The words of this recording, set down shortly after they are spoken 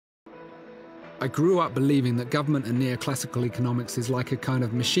I grew up believing that government and neoclassical economics is like a kind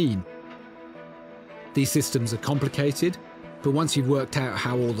of machine. These systems are complicated, but once you've worked out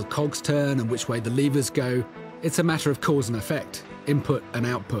how all the cogs turn and which way the levers go, it's a matter of cause and effect, input and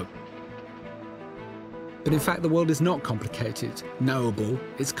output. But in fact, the world is not complicated, knowable,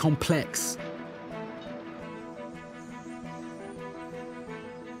 it's complex.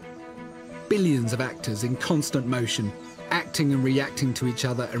 Billions of actors in constant motion, acting and reacting to each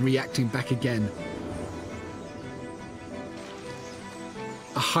other and reacting back again.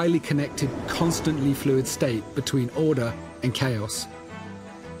 A highly connected, constantly fluid state between order and chaos.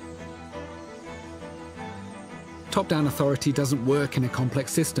 Top-down authority doesn't work in a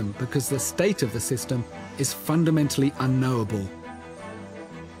complex system because the state of the system is fundamentally unknowable.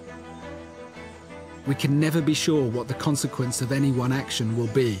 We can never be sure what the consequence of any one action will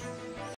be.